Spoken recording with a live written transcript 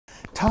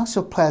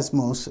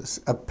Toxoplasmosis,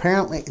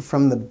 apparently,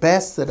 from the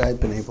best that I've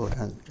been able to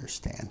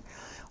understand,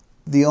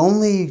 the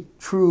only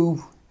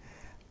true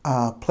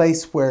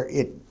place where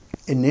it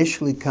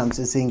initially comes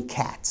is in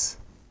cats.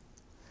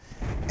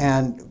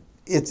 And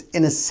it's,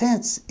 in a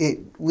sense, it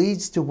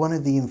leads to one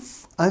of the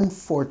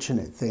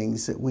unfortunate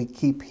things that we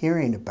keep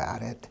hearing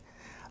about it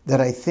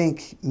that I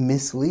think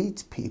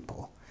misleads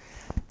people.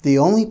 The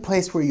only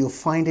place where you'll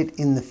find it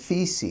in the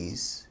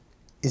feces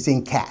is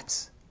in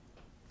cats,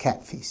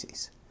 cat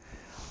feces.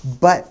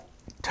 But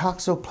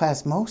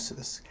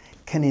toxoplasmosis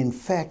can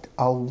infect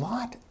a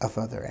lot of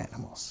other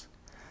animals.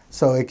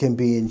 So it can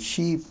be in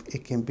sheep,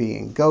 it can be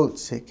in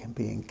goats, it can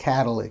be in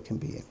cattle, it can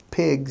be in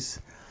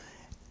pigs.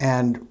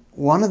 And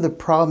one of the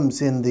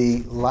problems in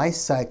the life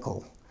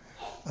cycle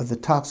of the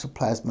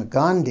Toxoplasma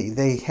gondii,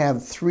 they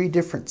have 3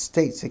 different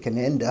states it can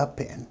end up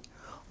in.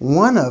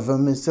 One of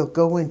them is they'll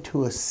go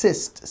into a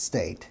cyst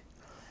state.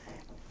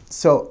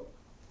 So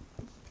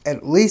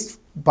at least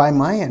by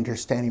my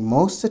understanding,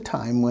 most of the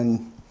time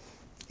when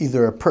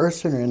either a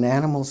person or an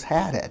animal's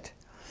had it,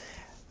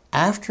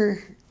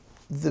 after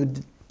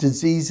the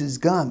disease is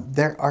gone,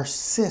 there are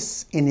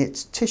cysts in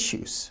its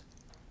tissues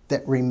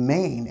that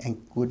remain and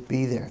would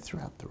be there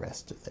throughout the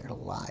rest of their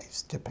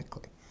lives,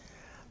 typically.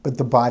 But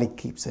the body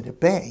keeps it at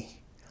bay.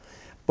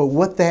 But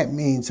what that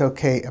means,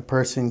 okay, a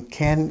person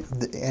can,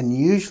 and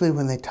usually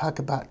when they talk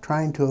about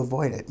trying to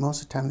avoid it,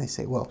 most of the time they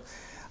say, well,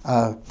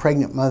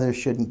 pregnant mothers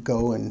shouldn't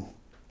go and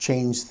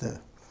change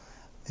the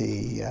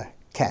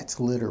cat's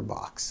litter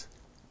box,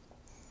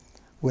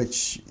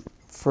 which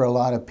for a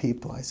lot of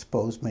people, I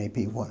suppose, may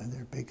be one of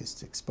their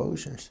biggest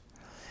exposures.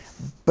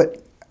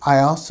 But I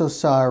also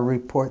saw a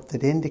report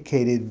that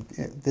indicated,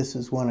 this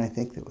is one I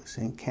think that was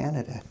in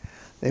Canada,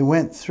 they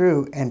went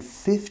through and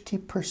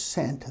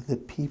 50% of the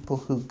people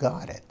who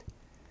got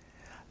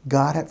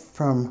it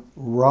from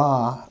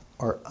raw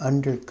or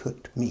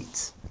undercooked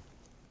meats.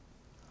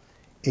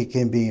 It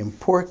can be in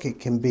pork, it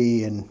can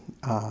be in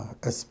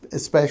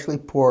especially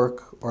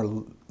pork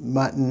or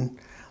mutton,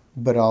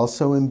 but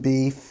also in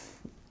beef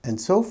and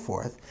so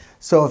forth.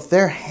 So if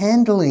they're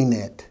handling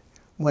it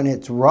when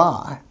it's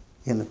raw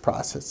in the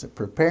process of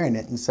preparing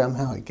it and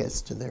somehow it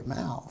gets to their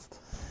mouth,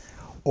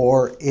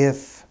 or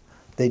if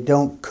they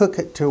don't cook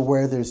it to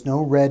where there's no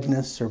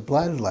redness or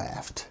blood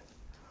left,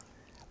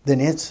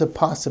 then it's a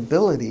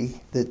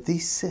possibility that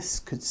these cysts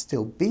could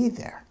still be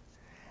there.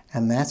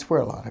 And that's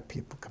where a lot of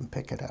people can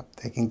pick it up.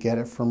 They can get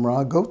it from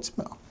raw goat's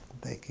milk.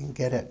 They can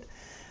get it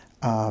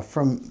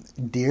from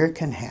deer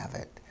can have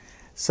it.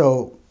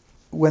 So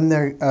when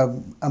they're,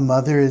 a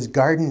mother is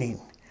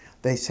gardening,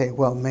 they say,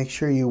 well, make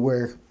sure you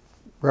wear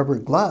rubber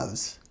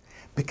gloves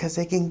because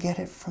they can get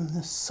it from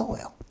the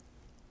soil.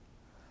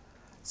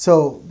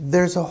 So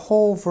there's a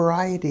whole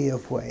variety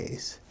of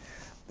ways.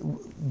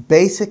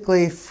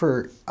 Basically,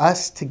 for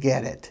us to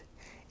get it,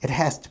 it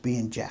has to be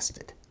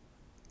ingested.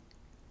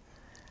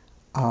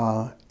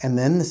 And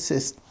then the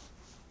cyst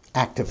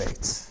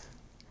activates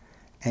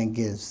and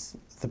gives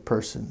the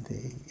person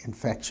the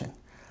infection.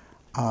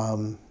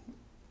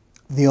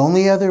 The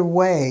only other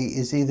way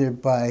is either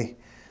by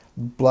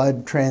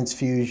blood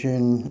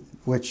transfusion,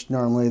 which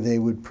normally they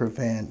would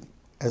prevent,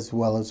 as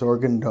well as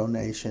organ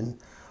donation,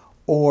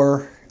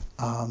 or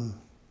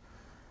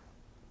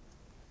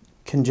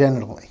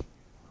congenitally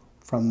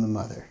from the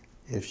mother,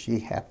 if she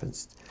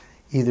happens,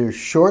 either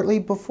shortly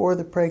before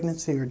the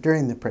pregnancy or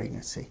during the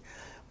pregnancy.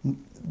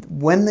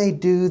 When they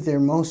do their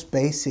most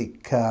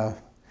basic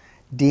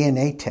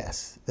DNA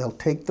tests, they'll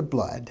take the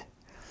blood,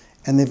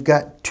 and they've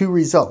got 2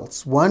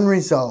 results. One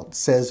result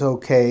says,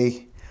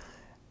 okay,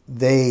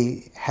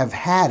 they have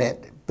had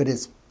it, but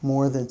it's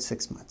more than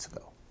 6 months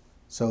ago.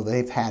 So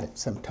they've had it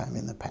sometime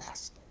in the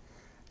past.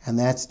 And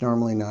that's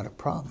normally not a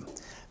problem.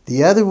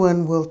 The other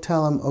one will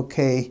tell them,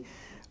 okay,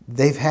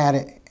 they've had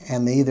it,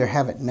 and they either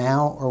have it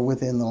now or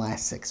within the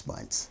last 6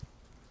 months.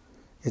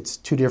 It's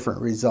 2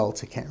 different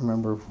results. I can't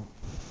remember.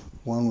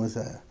 One was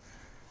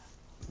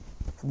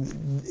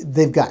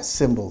they've got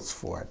symbols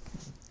for it,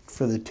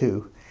 for the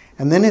 2.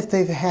 And then if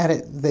they've had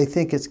it, they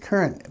think it's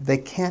current. They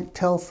can't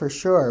tell for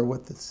sure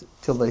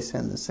till they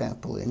send the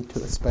sample into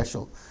a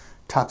special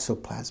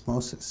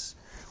toxoplasmosis,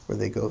 where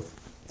they go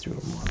through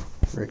a more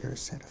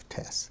rigorous set of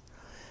tests.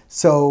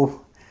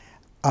 So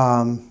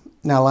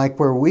now, like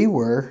where we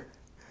were,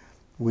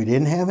 we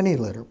didn't have any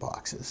litter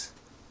boxes.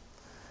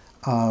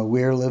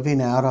 We were living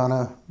out on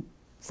a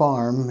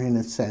farm, in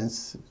a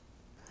sense,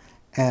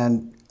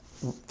 and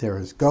there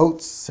was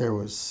goats, there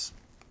was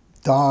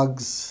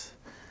dogs.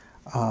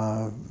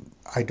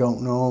 I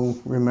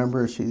don't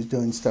remember if she was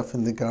doing stuff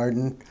in the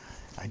garden.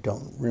 I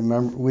don't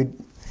remember.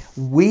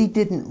 We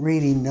didn't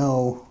really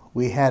know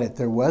we had it.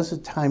 There was a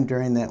time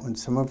during that when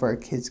some of our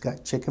kids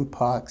got chicken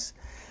pox,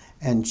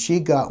 and she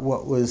got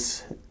what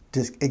was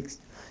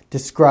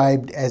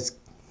described as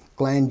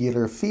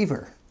glandular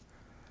fever,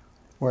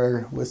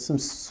 where with some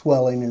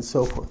swelling and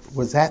so forth.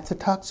 Was that the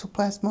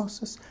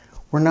toxoplasmosis?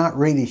 We're not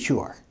really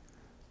sure.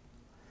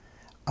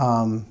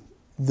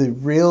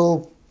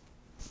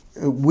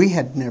 We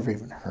had never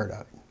even heard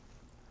of it.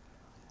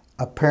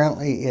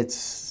 Apparently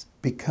it's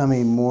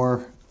becoming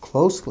more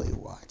closely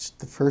watched.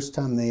 The first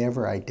time they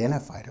ever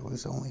identified it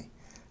was only,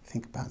 I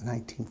think, about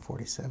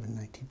 1947,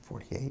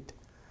 1948.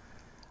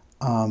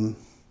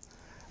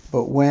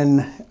 But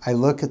when I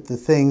look at the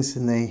things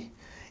in the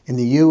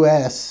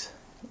U.S.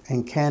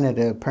 and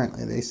Canada,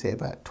 apparently they say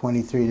about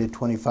 23 to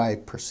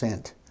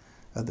 25%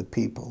 of the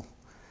people.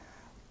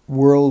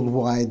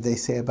 Worldwide, they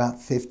say about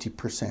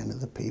 50%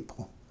 of the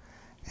people.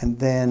 And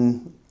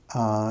then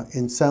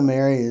in some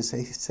areas,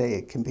 they say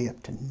it can be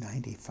up to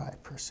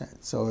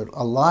 95%. So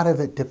a lot of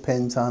it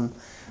depends on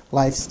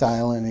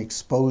lifestyle and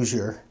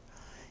exposure,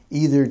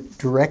 either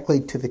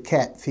directly to the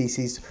cat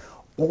feces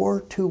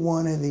or to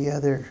one of the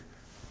other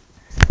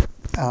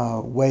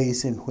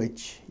ways in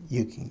which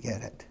you can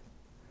get it.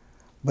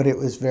 But it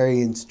was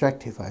very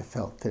instructive, I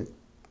felt, that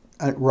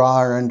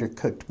raw or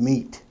undercooked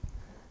meat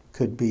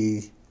could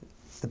be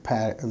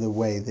the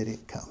way that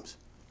it comes.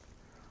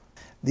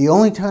 The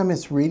only time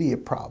it's really a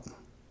problem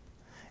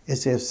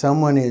is if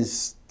someone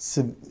is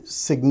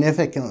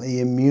significantly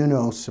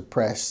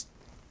immunosuppressed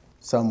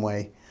some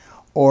way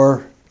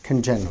or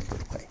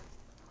congenitally.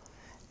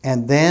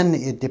 And then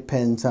it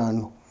depends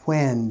on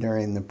when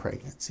during the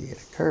pregnancy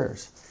it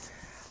occurs.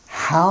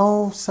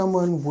 How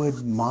someone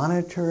would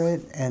monitor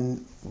it,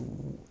 and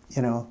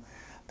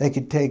they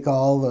could take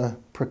all the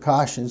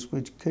precautions,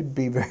 which could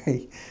be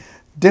very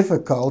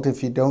difficult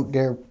if you don't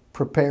dare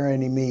prepare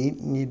any meat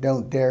and you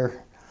don't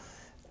dare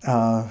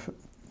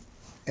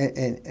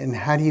and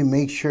how do you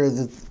make sure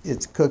that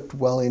it's cooked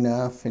well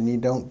enough and you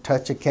don't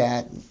touch a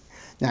cat?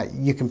 Now,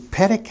 you can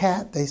pet a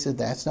cat. They said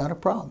that's not a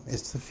problem.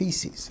 It's the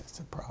feces that's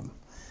a problem.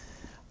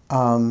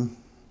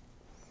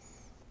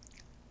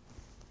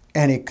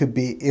 And it could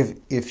be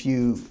if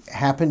you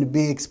happen to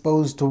be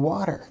exposed to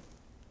water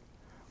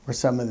where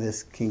some of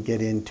this can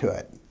get into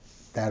it.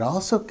 That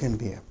also can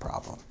be a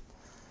problem.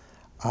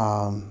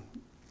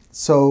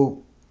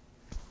 So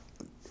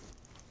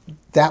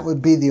that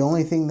would be the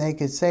only thing they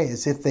could say,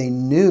 is if they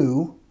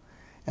knew,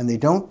 and they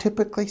don't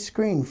typically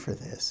screen for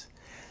this,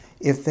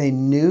 if they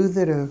knew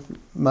that a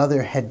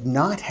mother had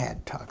not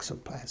had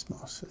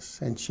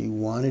toxoplasmosis and she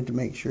wanted to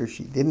make sure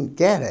she didn't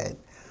get it,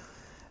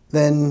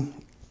 then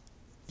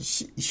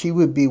she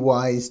would be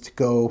wise to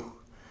go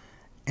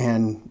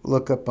and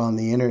look up on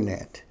the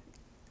internet,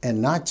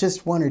 and not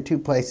just one or two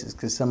places,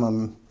 because some of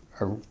them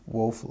are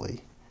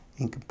woefully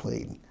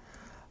incomplete,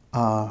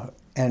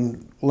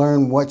 and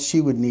learn what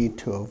she would need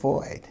to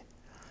avoid.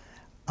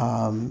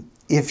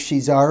 If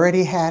she's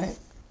already had it,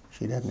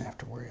 she doesn't have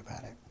to worry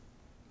about it,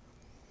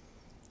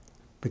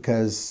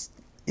 because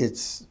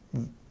it's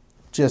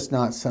just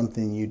not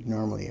something you'd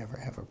normally ever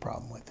have a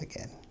problem with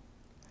again.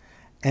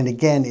 And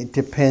again, it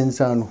depends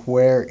on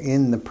where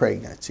in the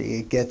pregnancy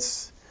it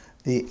gets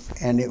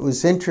and it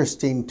was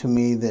interesting to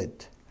me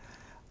that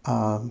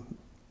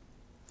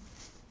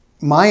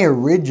my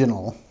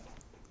original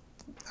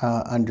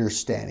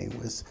understanding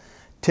was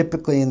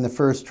typically in the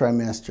first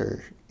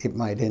trimester it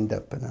might end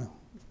up in a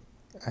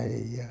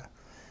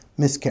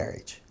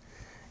miscarriage.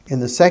 In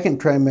the second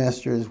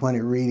trimester is when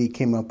it really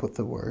came up with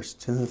the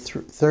worst. In the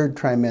third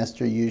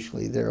trimester,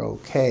 usually they're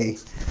okay,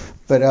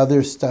 but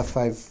other stuff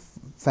I've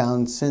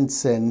found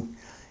since then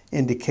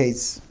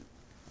indicates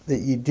that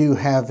you do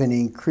have an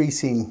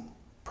increasing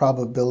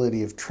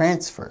probability of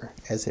transfer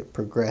as it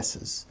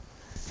progresses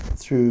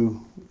through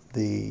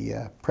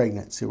the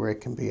pregnancy, where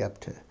it can be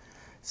up to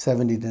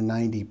 70 to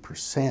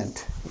 90% in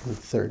the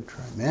third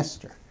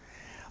trimester.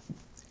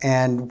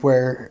 And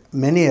where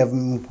many of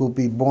them will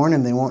be born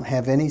and they won't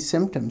have any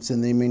symptoms,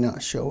 and they may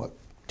not show up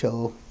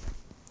till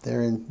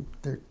they're in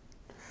their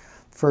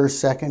first,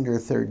 second, or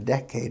third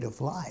decade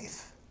of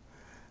life.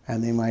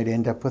 And they might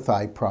end up with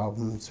eye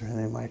problems, or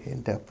they might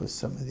end up with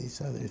some of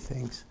these other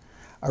things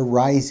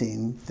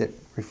arising that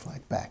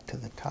reflect back to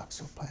the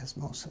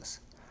toxoplasmosis.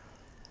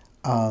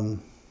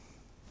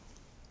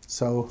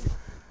 So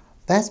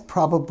that's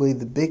probably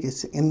the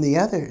biggest. And the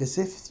other is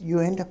if you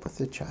end up with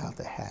a child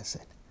that has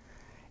it,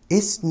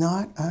 it's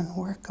not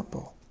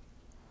unworkable.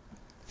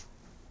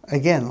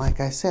 Again, like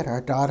I said,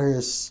 our daughter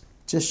is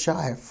just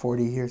shy of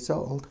 40 years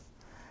old.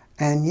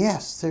 And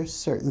yes, there's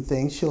certain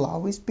things, she'll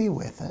always be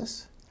with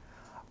us,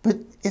 but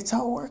it's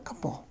all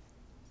workable.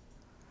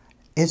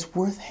 It's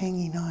worth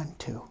hanging on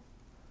to.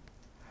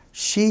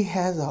 She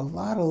has a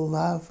lot of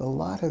love, a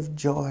lot of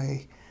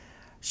joy.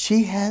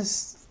 She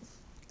has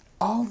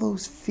all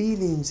those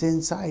feelings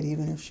inside,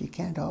 even if she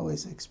can't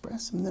always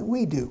express them, that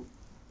we do.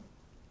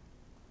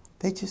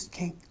 They just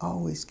can't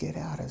always get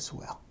out as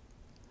well.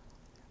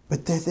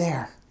 But they're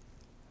there.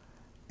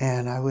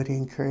 And I would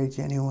encourage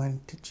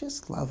anyone to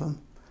just love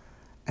them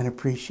and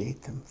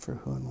appreciate them for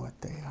who and what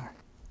they are.